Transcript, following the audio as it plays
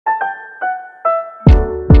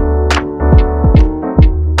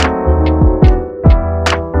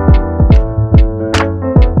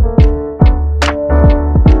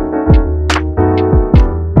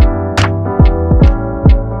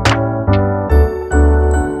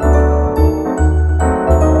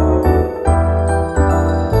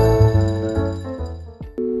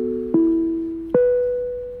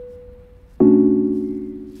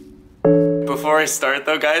I start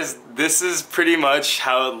though, guys, this is pretty much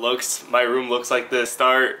how it looks. My room looks like this.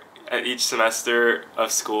 Start at each semester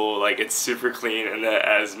of school, like it's super clean, and then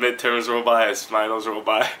as midterms roll by, as finals roll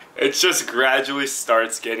by, it just gradually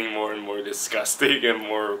starts getting more and more disgusting and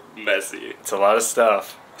more messy. It's a lot of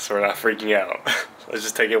stuff, so we're not freaking out. Let's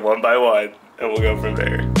just take it one by one, and we'll go from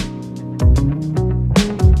there.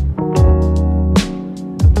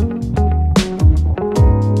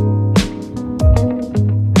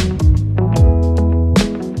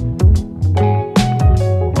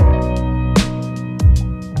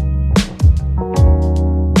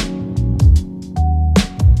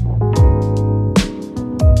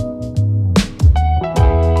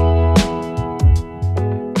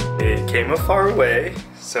 Came a far way,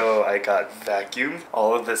 so I got vacuumed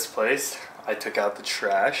all of this place. I took out the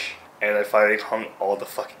trash, and I finally hung all the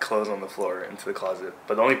fucking clothes on the floor into the closet.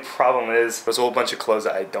 But the only problem is there's a whole bunch of clothes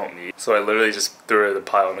that I don't need, so I literally just threw it in the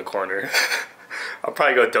pile in the corner. I'll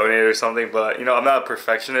probably go donate it or something, but you know, I'm not a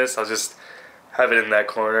perfectionist. I'll just have it in that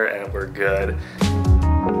corner and we're good.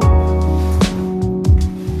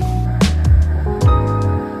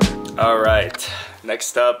 Alright,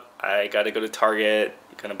 next up, I gotta go to Target.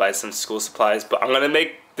 Gonna buy some school supplies, but I'm gonna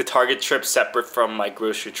make the Target trip separate from my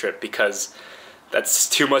grocery trip because that's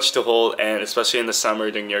too much to hold, and especially in the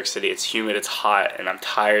summer during New York City, it's humid, it's hot, and I'm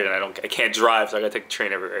tired, and I can't drive, so I gotta take the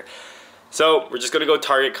train everywhere. So we're just gonna go to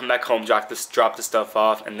Target, come back home, drop the stuff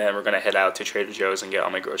off, and then we're gonna head out to Trader Joe's and get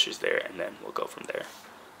all my groceries there, and then we'll go from there.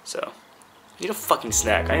 So, I need a fucking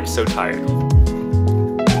snack. I am so tired.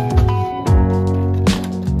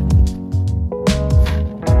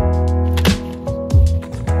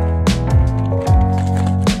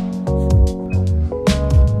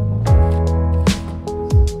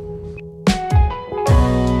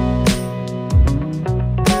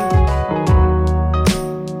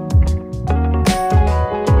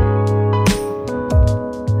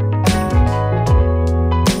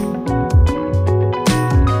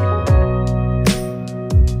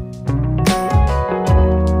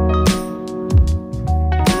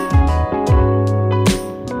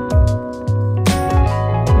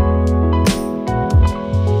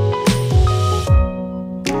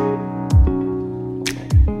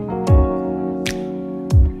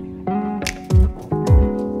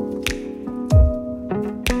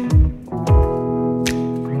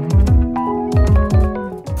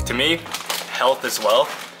 Health as well,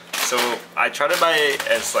 so I try to buy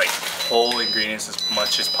as like whole ingredients as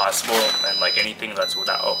much as possible, and like anything that's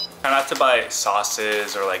without. Try not to buy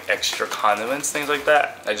sauces or like extra condiments, things like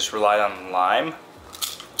that. I just relied on lime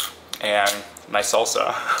and my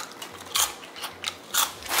salsa.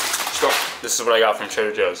 So this is what I got from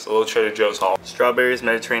Trader Joe's, a little Trader Joe's haul. Strawberries,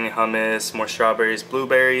 Mediterranean hummus, more strawberries,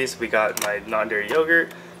 blueberries. We got my non-dairy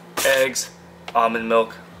yogurt, eggs, almond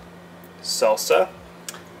milk, salsa,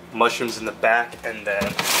 mushrooms in the back, and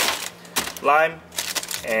then lime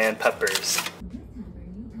and peppers.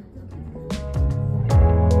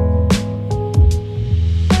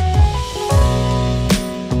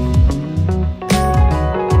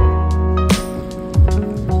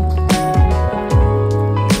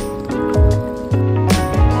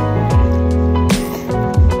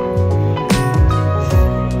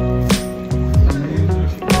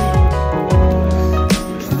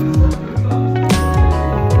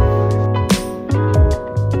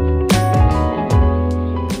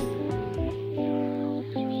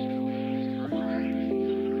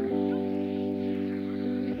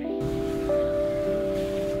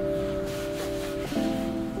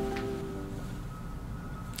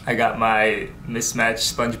 I got my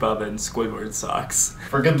mismatched SpongeBob and Squidward socks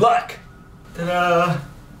for good luck. Ta-da!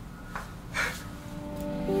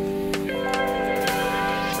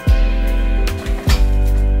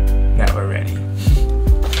 Now we're ready.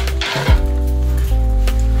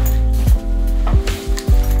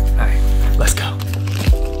 Alright, let's go.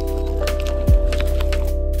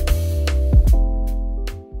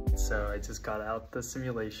 So I just got out the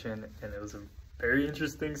simulation and it was a very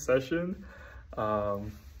interesting session.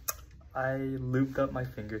 I looped up my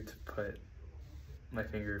finger to put my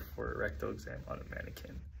finger for a rectal exam on a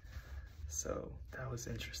mannequin. So that was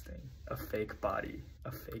interesting. A fake body,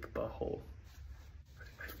 a fake butthole.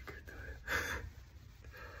 Putting my finger through it.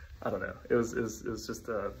 I don't know. It was just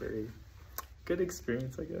a very good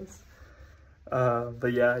experience, I guess.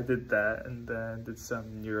 But yeah, I did that, and then did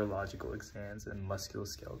some neurological exams and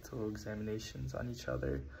musculoskeletal examinations on each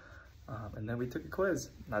other. And then we took a quiz.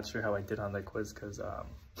 Not sure how I did on that quiz because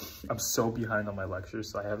I'm so behind on my lectures,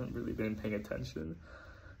 so I haven't really been paying attention.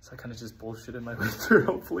 So I kind of just bullshitted my way through.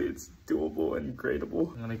 Hopefully it's doable and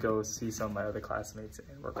gradable. I'm gonna go see some of my other classmates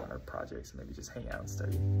and work on our projects and maybe just hang out and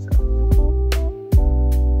study. So.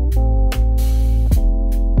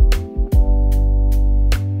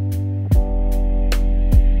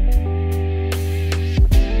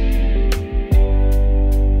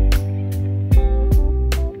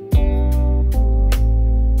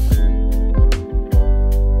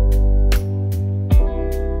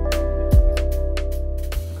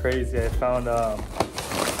 crazy. I found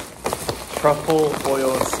truffle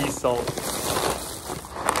oil and sea salt.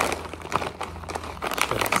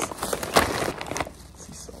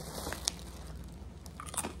 Sea salt.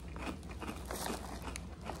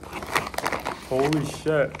 Holy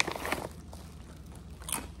shit.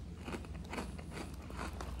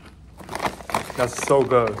 That's so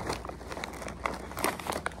good.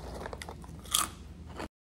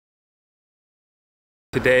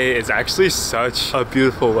 Today is actually such a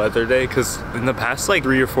beautiful weather day because in the past like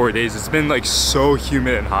 3 or 4 days it's been like so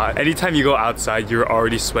humid and hot. Anytime you go outside you're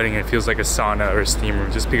already sweating and it feels like a sauna or a steam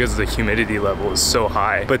room just because the humidity level is so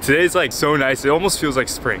high. But today's like so nice, it almost feels like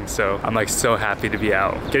spring, so I'm like so happy to be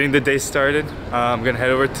out. Getting the day started, I'm gonna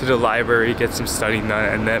head over to the library, get some studying done,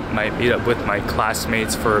 and then might meet up with my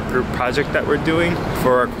classmates for a group project that we're doing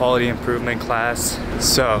for our quality improvement class.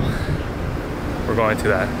 So we're going to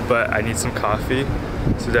that, but I need some coffee.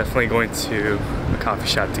 So definitely going to a coffee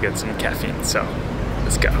shop to get some caffeine. So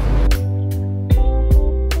let's go.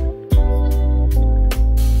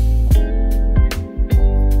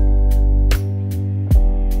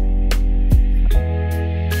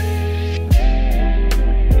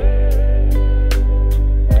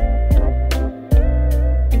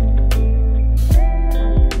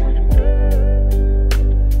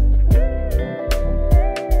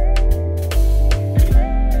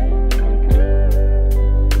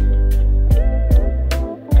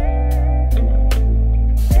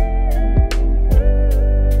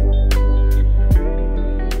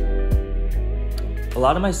 A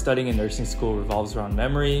lot of my studying in nursing school revolves around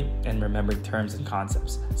memory and remembering terms and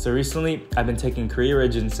concepts. So recently, I've been taking Korea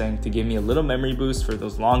ginseng to give me a little memory boost for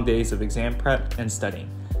those long days of exam prep and studying.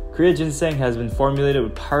 Korea ginseng has been formulated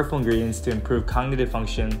with powerful ingredients to improve cognitive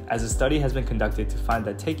function, as a study has been conducted to find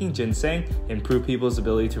that taking ginseng improved people's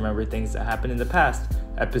ability to remember things that happened in the past,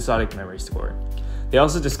 episodic memory score. They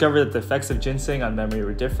also discovered that the effects of ginseng on memory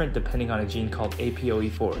were different depending on a gene called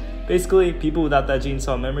APOE4. Basically, people without that gene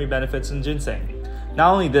saw memory benefits in ginseng.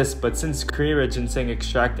 Not only this, but since Korea ginseng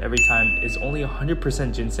extract every time is only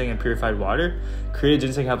 100% ginseng and purified water, Korea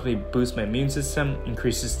ginseng helps me boost my immune system,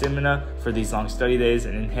 increases stamina for these long study days,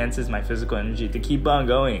 and enhances my physical energy to keep on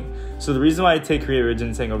going. So the reason why I take Korea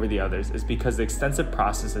ginseng over the others is because the extensive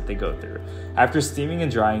process that they go through. After steaming and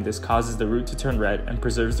drying, this causes the root to turn red and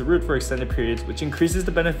preserves the root for extended periods, which increases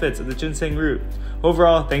the benefits of the ginseng root.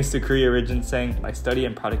 Overall, thanks to Korea ginseng, my study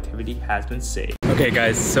and productivity has been saved. Okay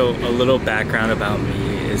guys, so a little background about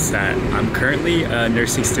me is that I'm currently a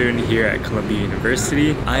nursing student here at Columbia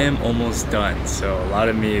University. I am almost done, so a lot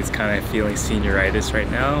of me is kind of feeling senioritis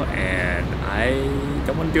right now and I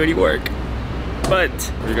don't want to do any work.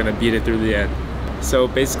 But we're gonna beat it through the end. So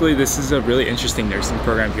basically this is a really interesting nursing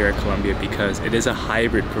program here at Columbia because it is a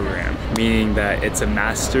hybrid program, meaning that it's a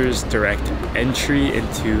master's direct entry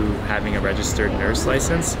into having a registered nurse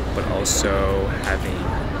license, but also having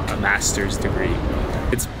a master's degree.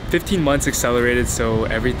 It's 15 months accelerated, so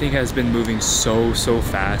everything has been moving so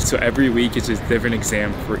fast. So every week it's just a different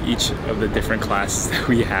exam for each of the different classes that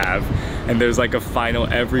we have. And there's like a final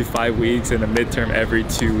every 5 weeks and a midterm every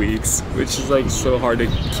 2 weeks, which is like so hard to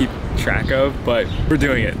keep track of, but we're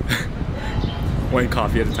doing it. One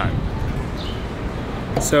coffee at a time.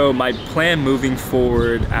 So my plan moving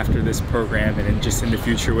forward after this program and just in the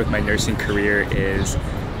future with my nursing career is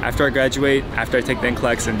after I graduate, after I take the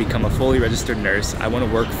NCLEX and become a fully registered nurse, I want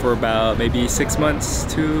to work for about maybe 6 months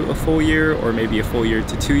to a full year, or maybe a full year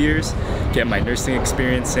to 2 years, get my nursing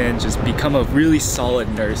experience in, just become a really solid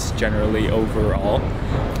nurse generally overall,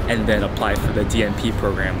 and then apply for the DNP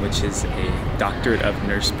program, which is a Doctorate of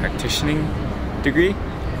Nurse Practitioning degree.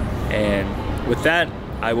 And with that,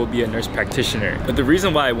 I will be a nurse practitioner. But the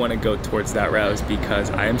reason why I want to go towards that route is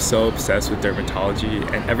because I am so obsessed with dermatology,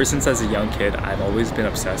 and ever since as a young kid I've always been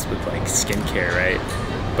obsessed with like skincare, right?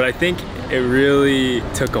 But I think it really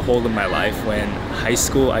took a hold of my life when high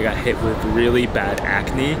school I got hit with really bad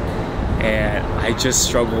acne, and I just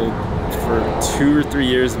struggled for 2 or 3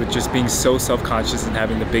 years with just being so self-conscious and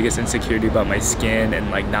having the biggest insecurity about my skin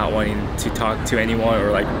and like not wanting to talk to anyone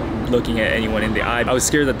or like looking at anyone in the eye. I was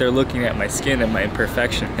scared that they're looking at my skin and my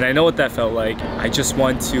imperfection, and I know what that felt like. I just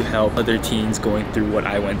want to help other teens going through what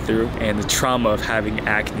I went through and the trauma of having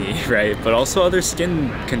acne, right? But also other skin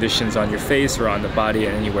conditions on your face or on the body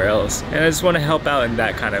and anywhere else. And I just want to help out in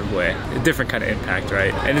that kind of way, a different kind of impact,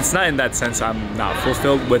 right? And it's not in that sense I'm not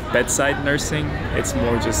fulfilled with bedside nursing. It's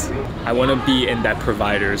more just I want to be in that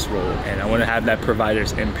provider's role, and I want to have that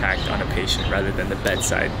provider's impact on a patient rather than the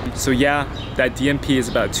bedside. So yeah, that DNP is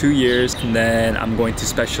about 2 years years, and then I'm going to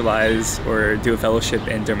specialize or do a fellowship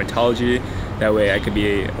in dermatology. That way I could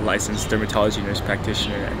be a licensed dermatology nurse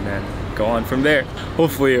practitioner and then go on from there.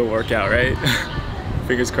 Hopefully it'll work out, right?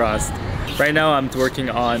 Fingers crossed. Right now I'm working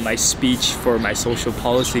on my speech for my social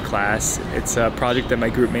policy class. It's a project that my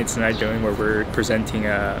group mates and I are doing where we're presenting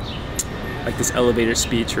like this elevator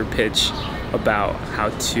speech or pitch about how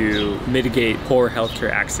to mitigate poor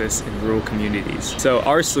healthcare access in rural communities. So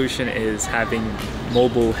our solution is having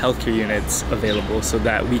mobile healthcare units available so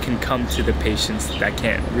that we can come to the patients that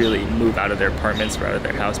can't really move out of their apartments or out of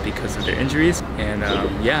their house because of their injuries. And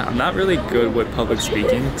yeah, I'm not really good with public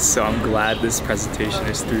speaking, so I'm glad this presentation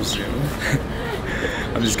is through Zoom.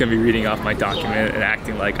 I'm just gonna be reading off my document and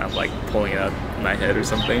acting like I'm like pulling it out of my head or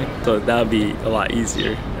something. So that'll be a lot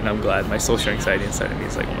easier, and I'm glad. My social anxiety inside of me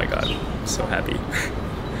is like, oh my god, I'm so happy.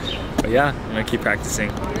 But yeah, I'm gonna keep practicing.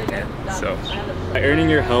 Yeah, so by earning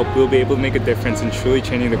your help, we'll be able to make a difference in truly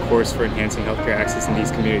changing the course for enhancing healthcare access in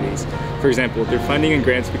these communities. For example, through funding and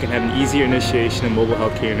grants, we can have an easier initiation of mobile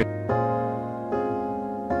healthcare units.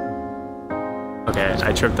 Okay,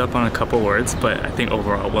 I tripped up on a couple words, but I think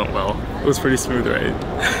overall it went well. It was pretty smooth, right?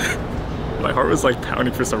 My heart was like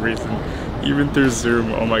pounding for some reason, even through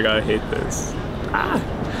Zoom. Oh my god, I hate this. Ah.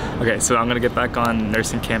 Okay, so I'm gonna get back on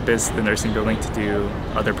nursing campus, the nursing building, to do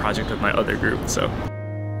other project with my other group, so.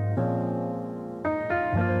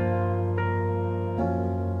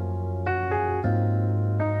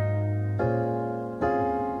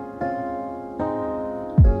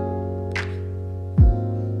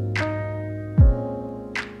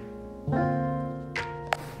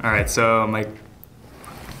 Alright,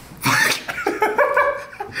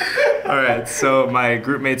 so my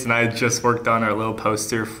group mates and I just worked on our little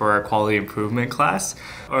poster for our quality improvement class.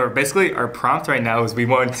 Or basically our prompt right now is we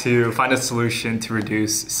want to find a solution to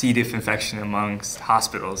reduce C. diff infection amongst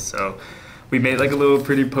hospitals. So we made like a little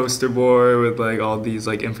pretty poster board with like all these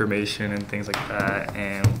like information and things like that.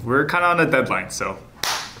 And we're kind of on a deadline, so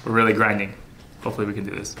we're really grinding. Hopefully we can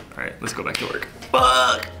do this. Alright, let's go back to work.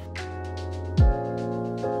 Fuck!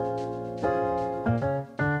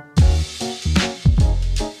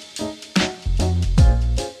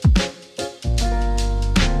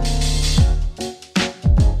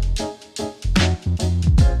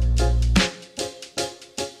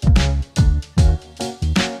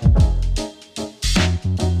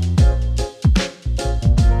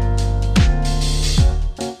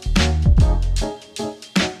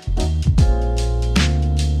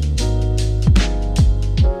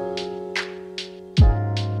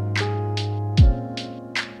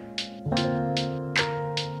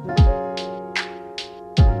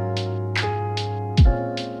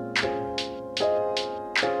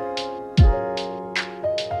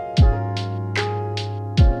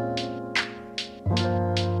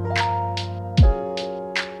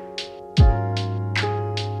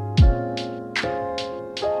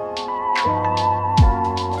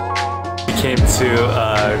 Came to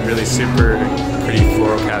a really super pretty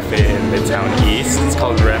floral cafe in Midtown East. It's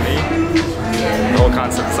called Remy. The whole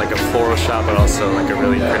concept is like a floral shop, but also like a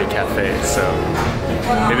really pretty cafe. So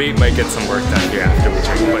maybe we might get some work done here after we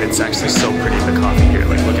drink, but it's actually so pretty, the coffee here.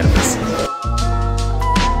 Like, look at this.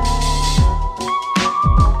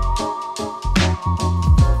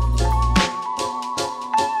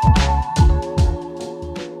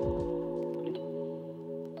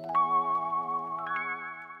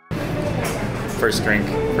 First drink,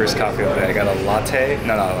 first coffee of the day. I got a latte.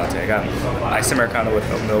 No, not a latte. I got iced Americano with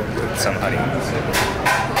oat milk with some honey.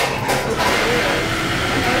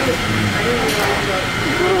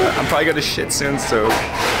 I'm probably gonna shit soon, so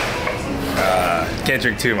can't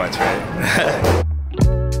drink too much, right?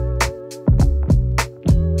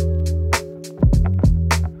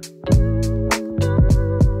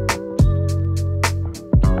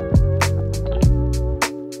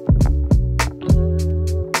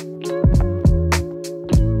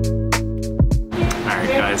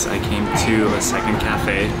 I came to a second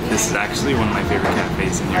cafe. This is actually one of my favorite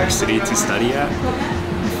cafes in New York City to study at.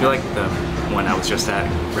 I feel like the one I was just at,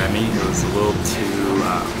 Remy, it was a little too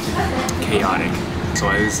chaotic. So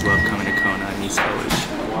I always love coming to Kona and East Village.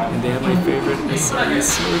 And they have my favorite acai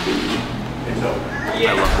smoothie.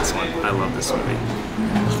 I love this one. I love this smoothie.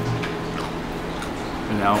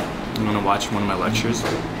 And now I'm gonna watch one of my lectures.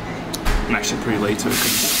 I'm actually pretty late to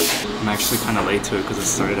it. I'm actually kind of late to it because it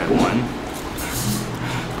started at 1.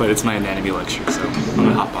 But it's my anatomy lecture, so I'm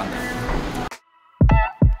gonna hop on that.